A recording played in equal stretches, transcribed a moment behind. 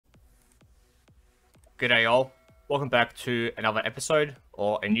G'day all, welcome back to another episode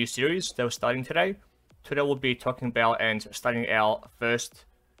or a new series that we're starting today. Today we'll be talking about and starting our first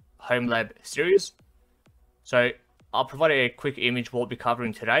home lab series. So I'll provide a quick image of what we'll be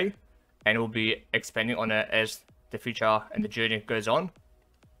covering today, and we'll be expanding on it as the future and the journey goes on.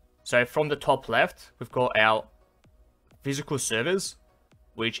 So from the top left, we've got our physical servers,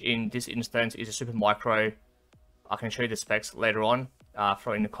 which in this instance is a super micro. I can show you the specs later on,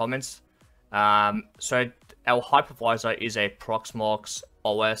 throw in the comments. So our hypervisor is a Proxmox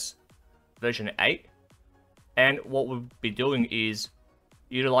OS version 8, and what we'll be doing is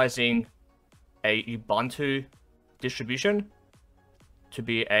utilizing a Ubuntu distribution to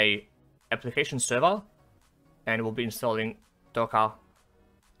be a application server, and we'll be installing Docker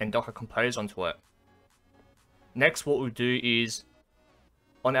and Docker Compose onto it. Next, what we'll do is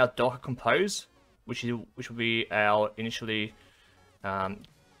on our Docker Compose, which will be our initially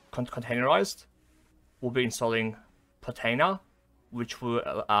containerized, we'll be installing Portainer, which will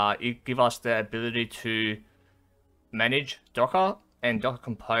give us the ability to manage Docker and Docker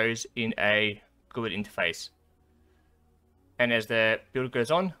Compose in a GUID interface. And as the build goes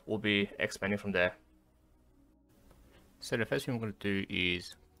on, we'll be expanding from there. So the first thing we're going to do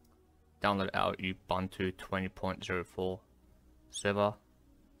is download our Ubuntu 20.04 server.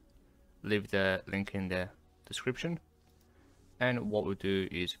 Leave the link in the description. And what we'll do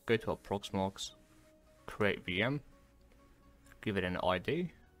is go to our Proxmox, create VM, give it an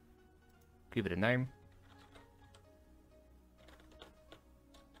ID, give it a name,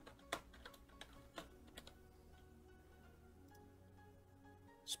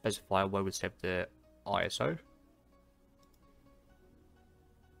 specify where we save the ISO,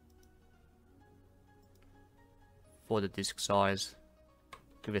 for the disk size,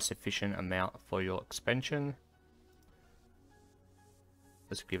 give a sufficient amount for your expansion.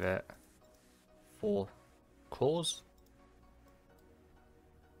 Let's give it 4 cores.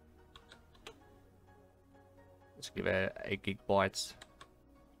 Let's give it 8 gigabytes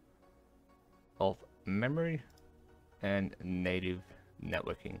of memory and native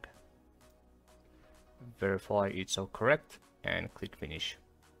networking. Verify it's all correct and click finish.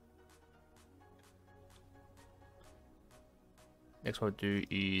 Next what we'll do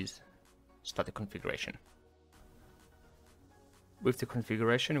is start the configuration. With the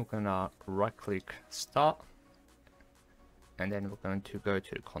configuration, we're going to right click start, and then we're going to go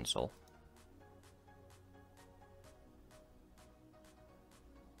to the console.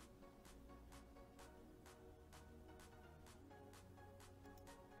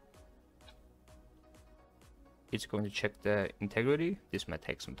 It's going to check the integrity. This might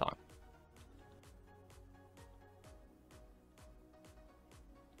take some time.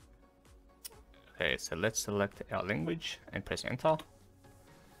 Okay, so let's select our language and press enter.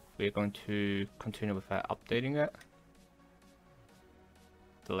 We're going to continue with updating it.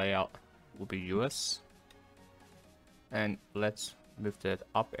 The layout will be US. And let's move the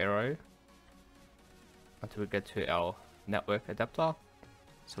up arrow until we get to our network adapter.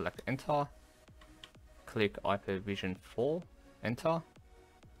 Select enter. Click IPv4, enter.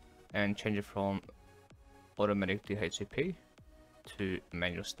 And change it from automatic DHCP to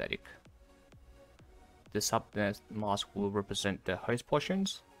manual static. The subnet mask will represent the host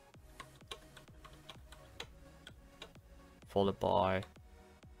portions, followed by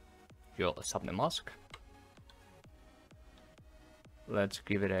your subnet mask. Let's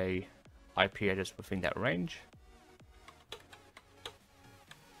give it a IP address within that range.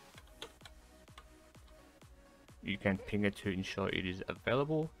 You can ping it to ensure it is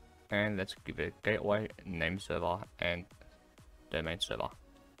available, and let's give it a gateway, name server, and domain server.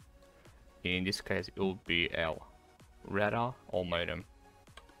 In this case, it will be our router or modem.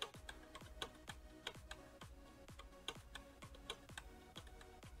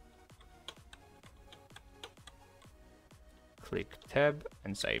 Click tab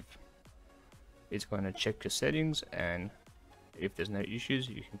and save. It's going to check your settings, and if there's no issues,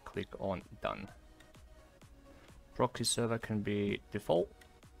 you can click on done. Proxy server can be default,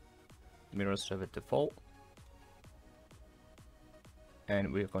 mirror server default,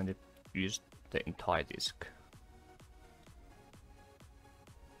 and we're going to use the entire disk.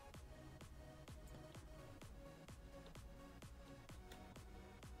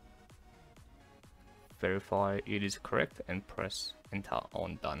 Verify it is correct and press enter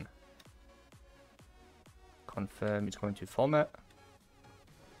on done. Confirm it's going to format,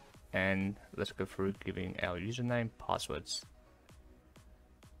 and let's go through giving our username, passwords.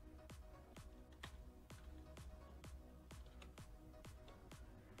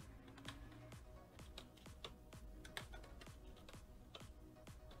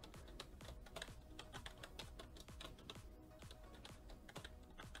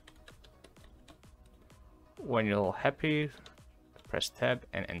 When you're happy, press tab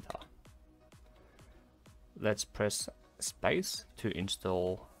and enter. Let's press space to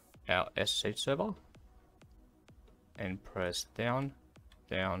install our SSH server and press down,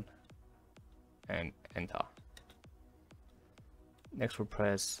 down, and enter. Next we'll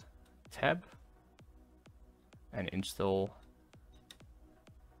press tab and install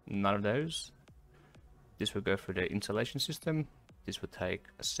none of those. This will go through the installation system. This will take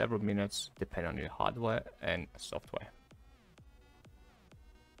several minutes depending on your hardware and software.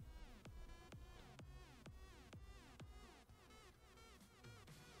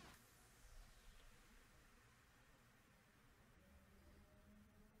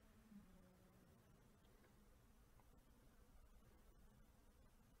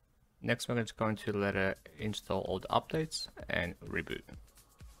 Next, we're just going to let it install all the updates and reboot.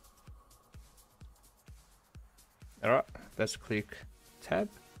 Alright, let's click tab,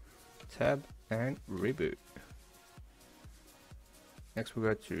 tab, and reboot. Next, we'll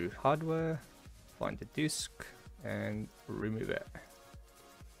go to hardware, find the disk, and remove it.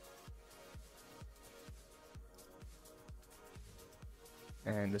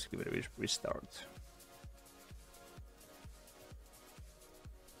 And let's give it a restart.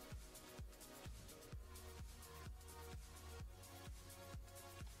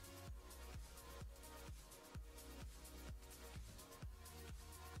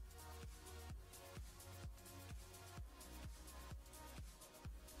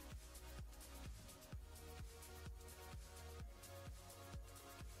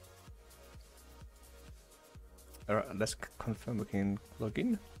 Alright, let's confirm we can log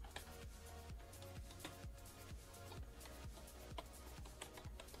in.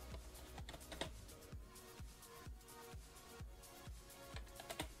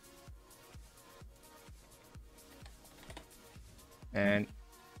 And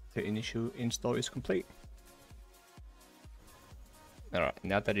the initial install is complete. Alright,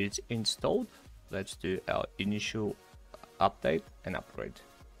 now that it's installed, let's do our initial update and upgrade.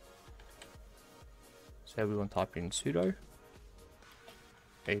 So we want to type in sudo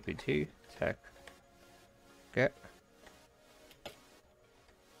apt-get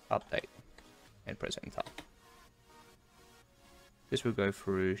update and press enter. This will go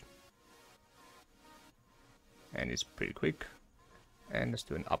through and it's pretty quick. And let's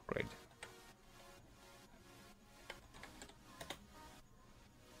do an upgrade.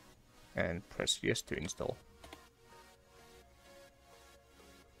 And press yes to install.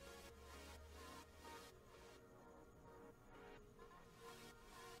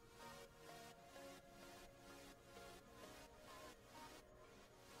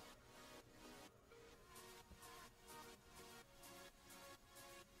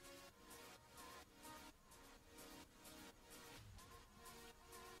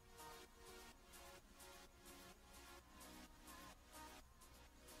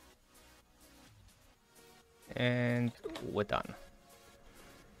 And we're done.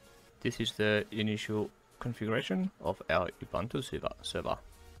 This is the initial configuration of our Ubuntu server.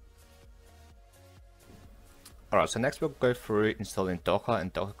 Alright, so next we'll go through installing Docker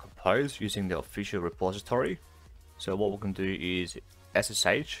and Docker Compose using the official repository. So what we're going to do is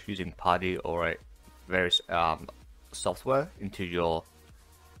SSH using PuTTY or a various software into your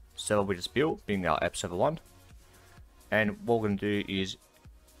server we just built, being our app server 1. And what we're going to do is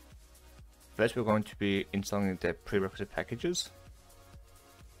first we're going to be installing the prerequisite packages,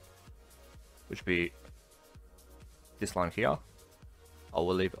 which will be this line here. I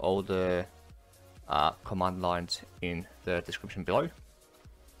will leave all the command lines in the description below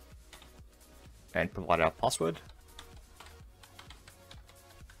and provide our password.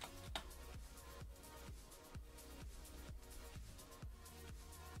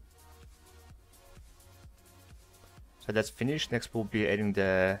 So that's finished. Next we'll be adding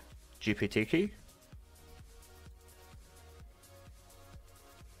the GPT key.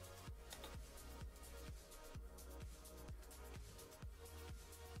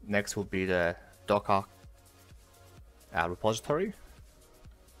 Next will be the Docker repository.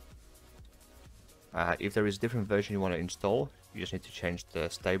 If there is a different version you want to install, you just need to change the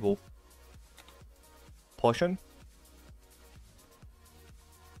stable portion.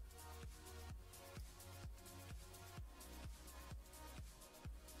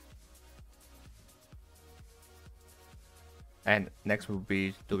 And next we'll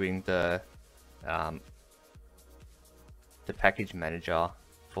be doing the package manager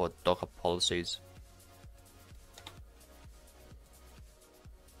for Docker policies.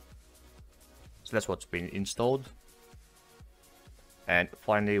 So that's what's been installed. And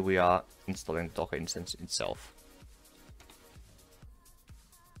finally we are installing the Docker instance itself.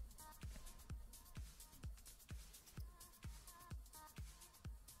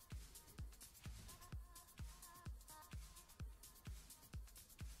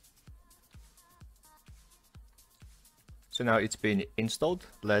 So now it's been installed.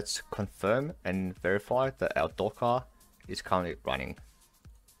 Let's confirm and verify that our Docker is currently running.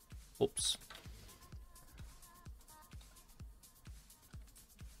 Oops.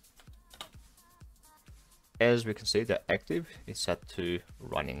 As we can see, the active is set to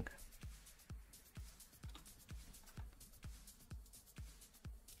running.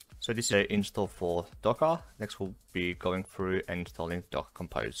 So this is an install for Docker. Next we'll be going through and installing Docker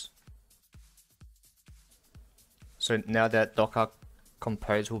Compose. So now that Docker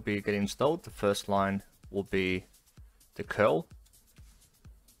Compose will be getting installed, the first line will be the curl,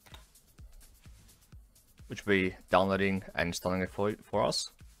 which will be downloading and installing it for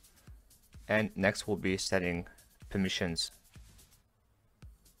us. And next we'll be setting permissions.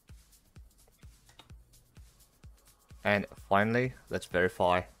 And finally, let's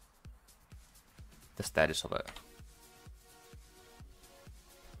verify the status of it.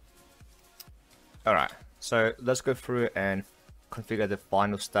 Alright, so let's go through and configure the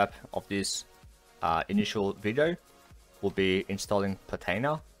final step of this initial video. We'll be installing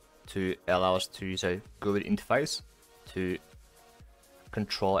Portainer to allow us to use a GUID interface to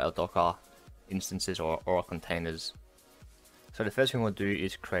control our Docker instances or containers. So the first thing we'll do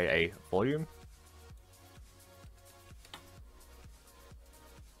is create a volume.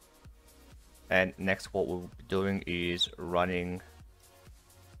 And next what we'll be doing is running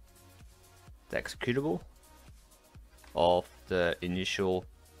the executable of the initial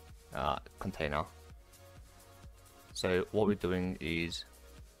container. So what we're doing is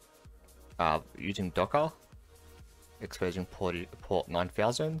using Docker, exposing port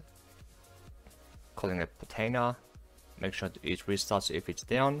 9000, calling it Portainer, make sure it restarts if it's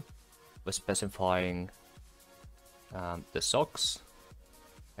down. We're specifying the socks,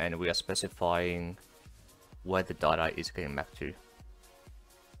 and we are specifying where the data is getting mapped to.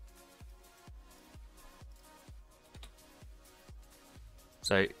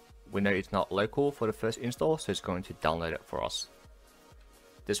 So we know it's not local for the first install, so it's going to download it for us.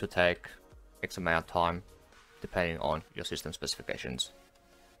 This will take X amount of time depending on your system specifications.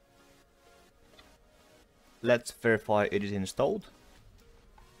 Let's verify it is installed.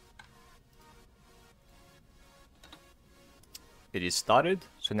 It is started.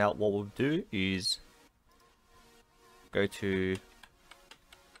 So now what we'll do is go to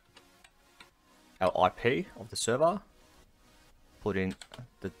our IP of the server, put in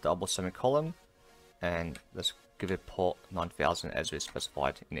the double semicolon, and let's give it port 9000 as we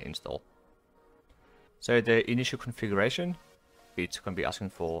specified in the install. So the initial configuration, it's going to be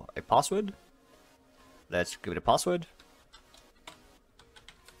asking for a password. Let's give it a password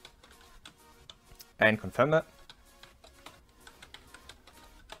and confirm it,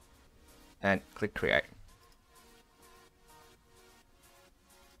 and click create.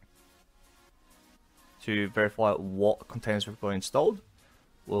 To verify what containers we've got installed,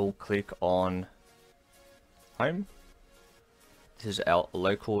 we'll click on home. This is our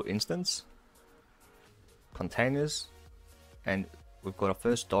local instance, containers, and we've got our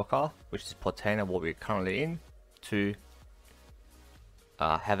first Docker, which is Portainer, what we're currently in, to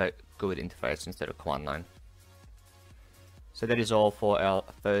have a GUID interface instead of command line. So that is all for our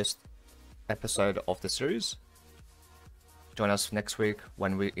first episode of the series. Join us next week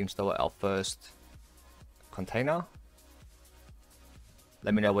when we install our first container.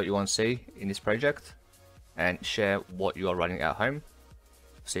 Let me know what you want to see in this project and share what you are running at home.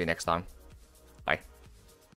 See you next time.